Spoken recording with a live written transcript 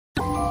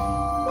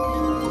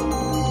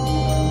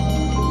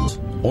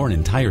or an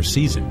entire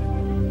season.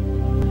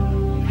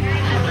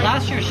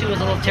 Last year she was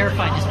a little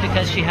terrified just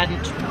because she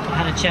hadn't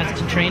had a chance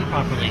to train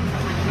properly.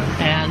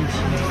 And,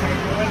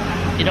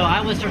 you know,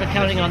 I was sort of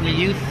counting on the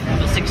youth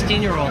of a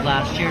 16-year-old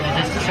last year to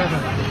just sort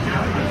of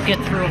get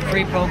through a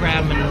free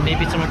program and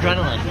maybe some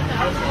adrenaline.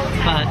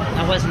 But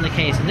that wasn't the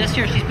case. And this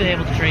year she's been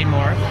able to train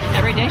more.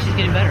 Every day she's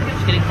getting better.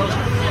 She's getting closer.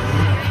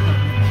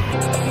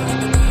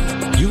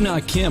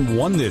 Yuna Kim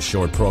won this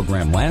short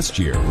program last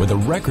year with a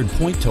record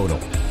point total.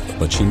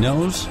 But she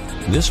knows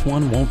this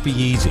one won't be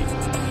easy.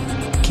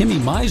 Kimmy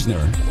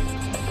Meisner,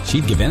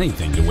 she'd give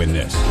anything to win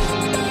this.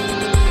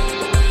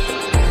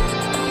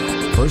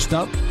 First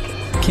up,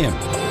 Kim.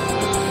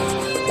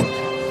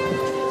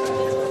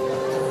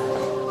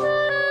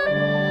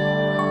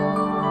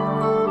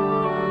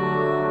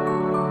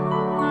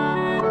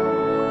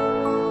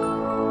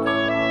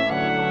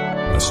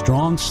 A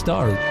strong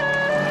start.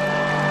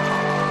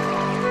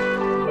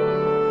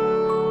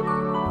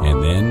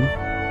 And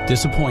then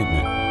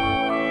disappointment.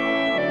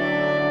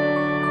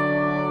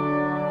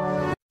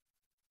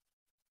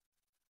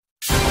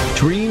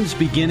 Dreams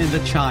begin in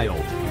the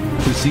child,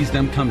 who sees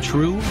them come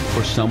true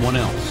for someone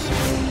else.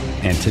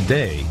 And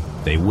today,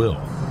 they will.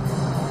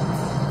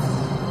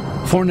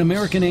 For an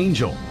American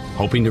angel,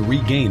 hoping to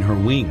regain her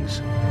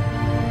wings.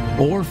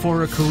 Or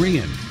for a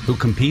Korean, who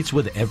competes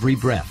with every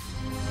breath.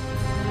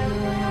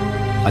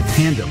 A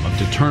tandem of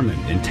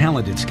determined and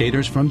talented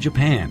skaters from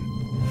Japan.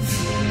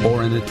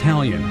 Or an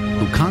Italian,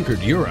 who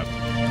conquered Europe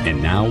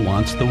and now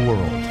wants the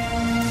world.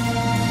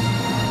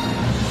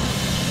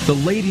 The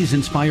ladies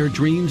inspire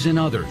dreams in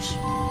others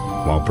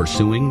while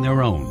pursuing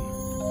their own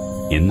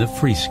in the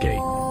free skate.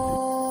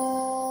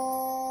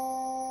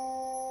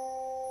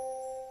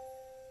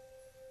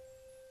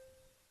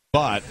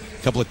 But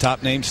a couple of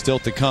top names still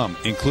to come,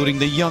 including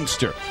the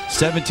youngster,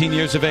 17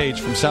 years of age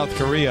from South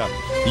Korea,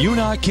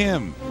 Yuna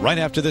Kim, right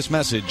after this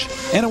message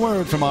and a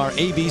word from our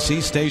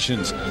ABC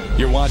stations.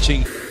 You're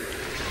watching.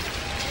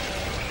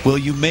 Will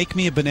you make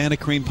me a banana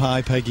cream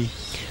pie, Peggy?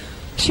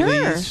 Sure.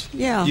 Please?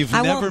 Yeah. You've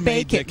I never won't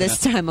bake it this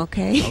time,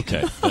 okay?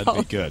 Okay, that'd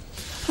be good.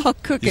 I'll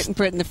cook it and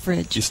put it in the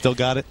fridge. You still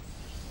got it?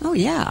 Oh,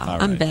 yeah.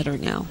 All I'm right. better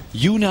now.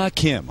 Yuna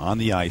Kim on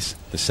the ice,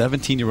 the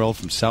 17-year-old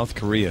from South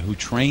Korea who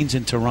trains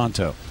in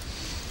Toronto.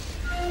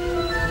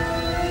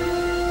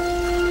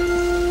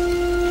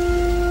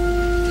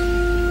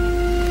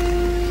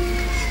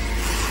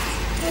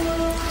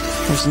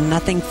 There's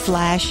nothing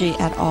flashy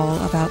at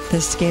all about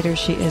this skater.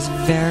 She is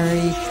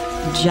very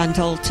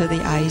gentle to the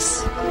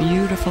ice.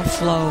 Beautiful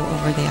flow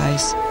over the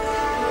ice.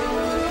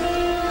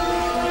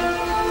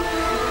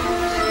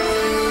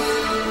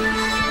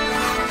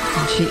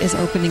 And she is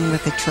opening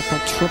with a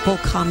triple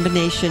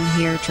combination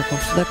here. Triple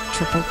flip,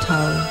 triple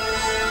toe.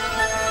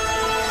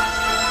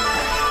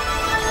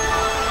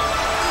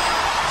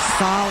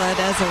 Solid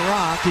as a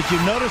rock. Did you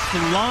notice the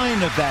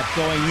line of that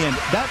going in?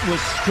 That was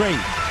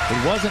straight.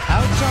 It wasn't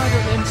outside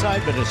or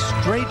inside, but a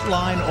straight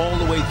line all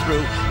the way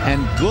through,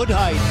 and good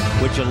height,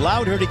 which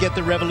allowed her to get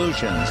the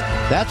revolutions.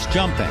 That's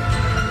jumping.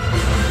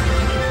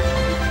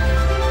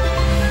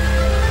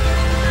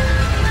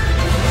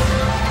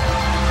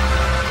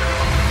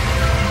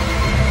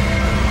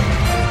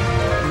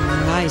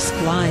 Nice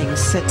flying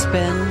sit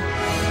spin.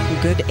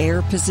 Good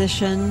air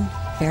position.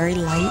 Very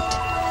light.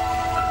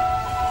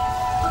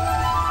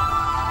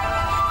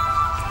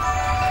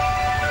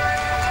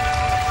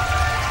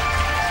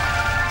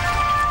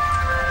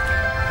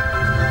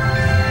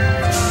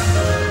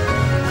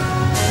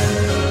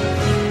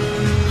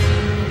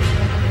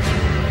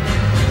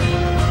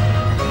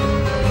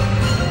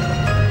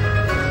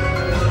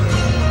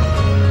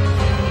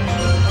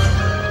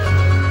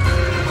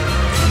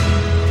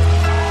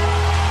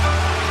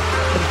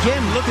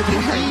 Again, look at the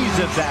ease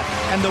of that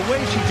and the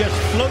way she just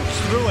floats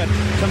through it,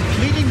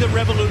 completing the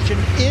revolution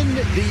in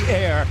the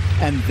air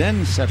and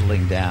then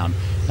settling down.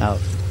 Now,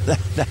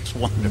 that's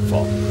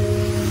wonderful.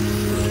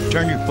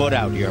 Turn your foot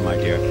out here, my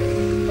dear.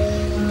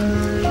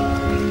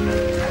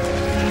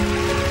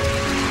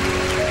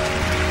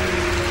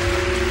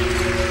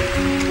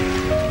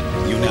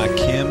 Yuna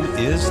Kim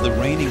is the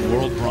reigning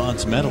world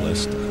bronze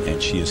medalist, and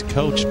she is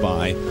coached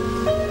by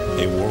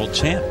a world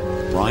champ,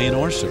 Brian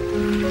Orser.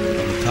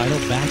 The title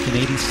back in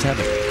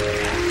 '87.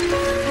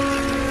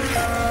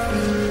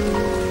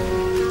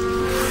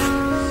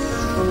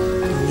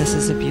 This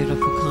is a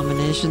beautiful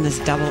combination. This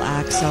double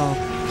axel,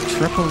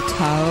 triple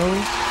toe.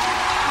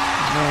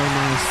 Very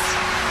nice.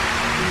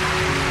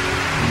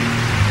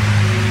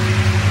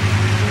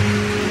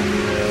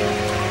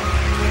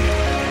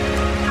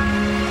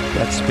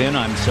 That spin,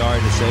 I'm sorry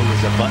to say,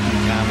 was a button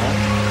camel.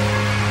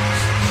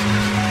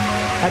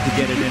 Had to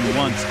get it in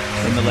once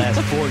in the last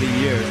 40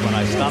 years when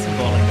I stopped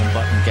calling them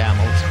button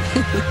camels.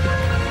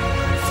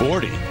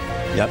 40?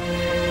 Yep.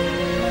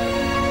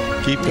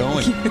 Keep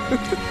going.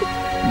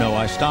 No,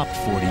 I stopped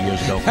 40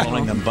 years ago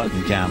calling them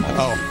button camels.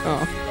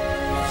 Oh.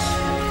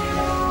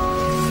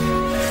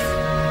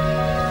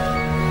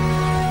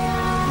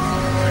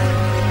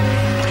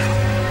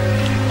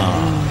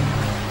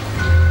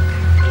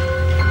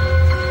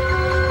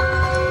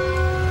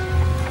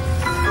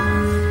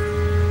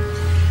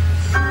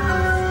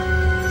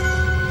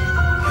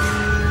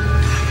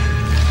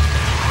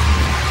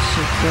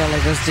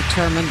 was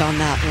determined on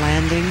that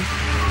landing.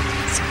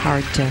 It's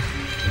hard to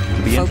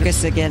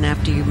focus again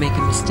after you make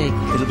a mistake.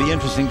 It'll be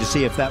interesting to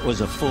see if that was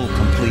a full,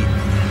 complete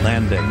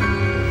landing,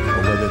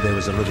 or whether there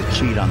was a little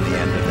cheat on the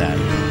end of that.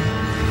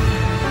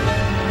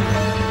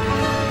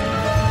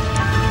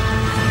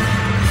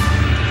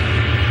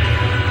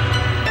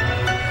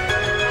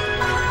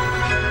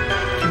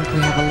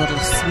 We have a little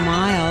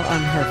smile on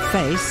her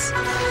face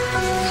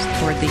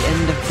toward the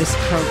end of this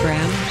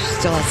program.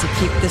 She still has to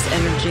keep this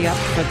energy up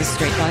for the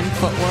straight line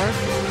footwork.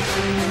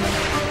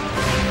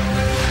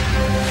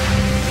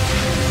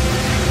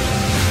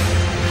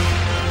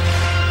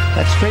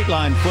 That straight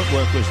line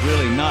footwork was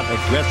really not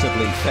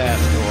aggressively fast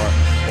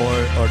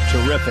or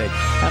terrific.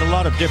 Had a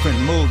lot of different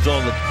moves,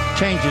 all the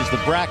changes, the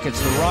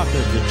brackets, the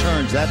rockers, the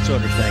turns, that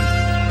sort of thing.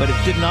 But it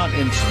did not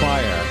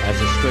inspire as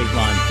a straight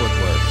line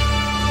footwork.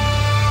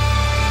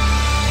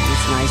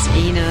 This nice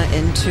Yuna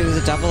into the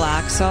double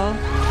axel.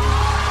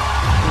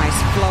 Nice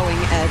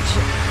flowing edge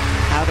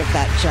out of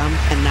that jump.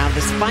 And now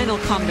this final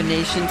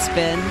combination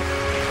spin.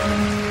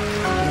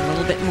 A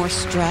little bit more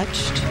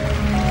stretched.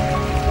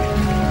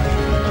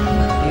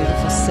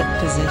 Sit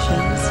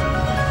positions.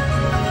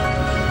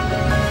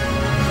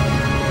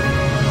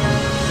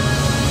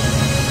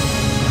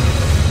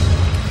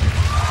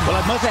 Well,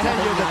 I must tell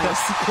you that the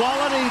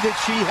quality that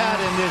she had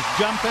in this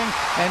jumping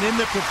and in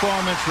the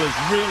performance was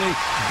really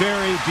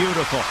very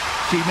beautiful.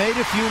 She made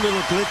a few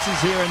little glitzes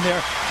here and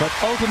there, but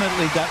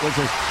ultimately that was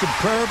a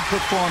superb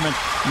performance.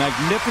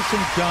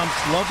 Magnificent jumps,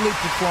 lovely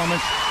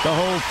performance, the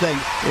whole thing.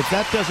 If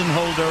that doesn't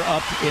hold her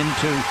up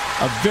into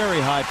a very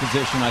high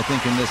position, I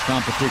think, in this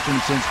competition,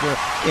 since we're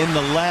in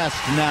the last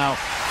now,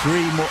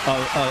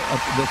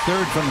 the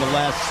third from the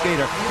last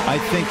skater, I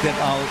think that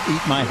I'll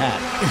eat my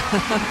hat.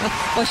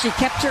 Well, she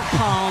kept her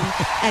calm,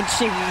 and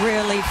she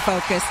really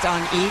focused on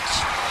each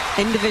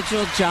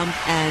individual jump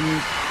and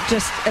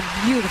just a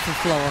beautiful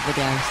flow over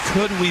the ice.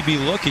 Could we be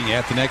looking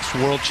at the next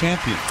world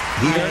champion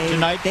here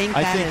tonight?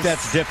 I think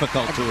that's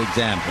difficult to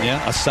examine. Yeah,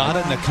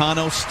 Asada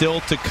Nakano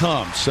still to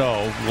come,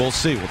 so we'll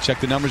see. We'll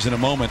check the numbers in a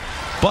moment.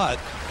 But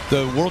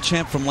the world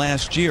champ from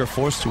last year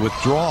forced to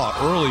withdraw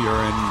earlier,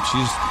 and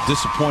she's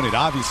disappointed,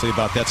 obviously,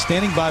 about that.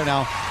 Standing by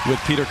now with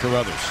Peter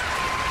Carruthers.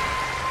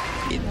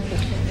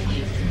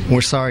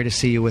 We're sorry to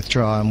see you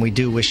withdraw, and we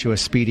do wish you a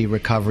speedy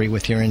recovery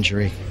with your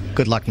injury.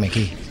 Good luck,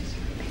 Mickey.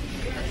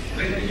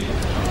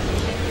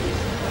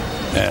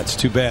 That's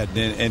too bad.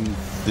 And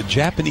the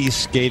Japanese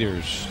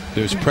skaters,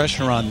 there's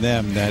pressure on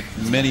them that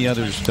many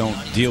others don't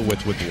deal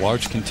with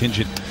large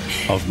contingent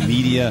of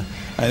media.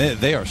 And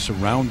they are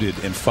surrounded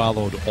and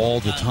followed all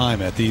the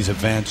time at these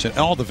events and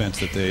all the events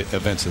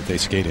that they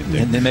skate in.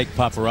 And they make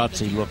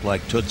paparazzi look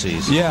like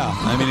tootsies. Yeah,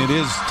 I mean, it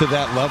is to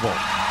that level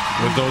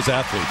with those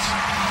athletes.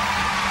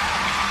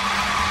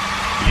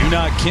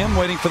 Yuna Kim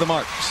waiting for the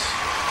marks.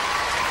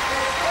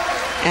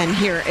 And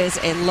here is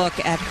a look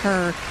at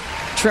her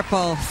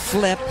triple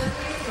flip,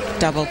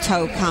 double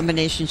toe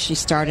combination she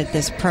started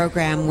this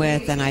program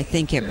with, and I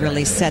think it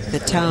really set the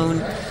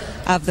tone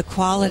of the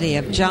quality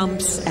of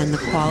jumps and the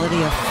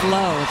quality of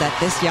flow that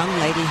this young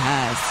lady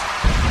has.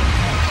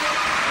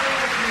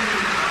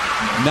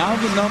 Now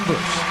the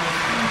numbers.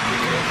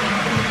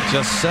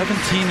 Just 17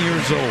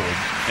 years old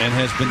and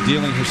has been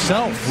dealing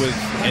herself with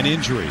an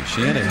injury.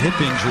 She had a hip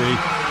injury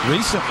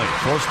recently,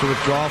 forced to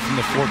withdraw from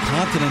the Four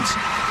Continents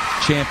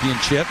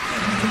Championship,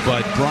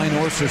 but Brian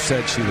Orser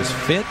said she was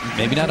fit,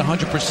 maybe not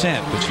 100%,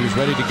 but she was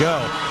ready to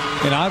go,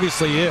 and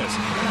obviously is.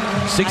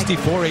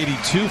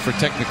 64.82 for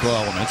technical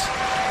elements.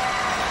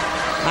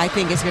 I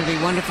think it's going to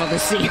be wonderful to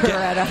see her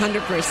at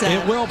 100%.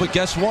 It will, but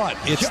guess what?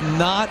 It's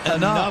not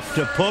enough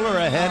to pull her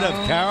ahead of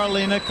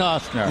Carolina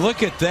Costner.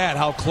 Look at that,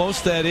 how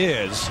close that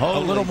is. A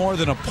little more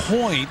than a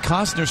point.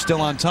 Costner's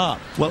still on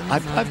top. Well,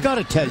 I've got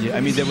to tell you, I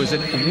mean, there was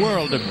a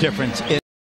world of difference in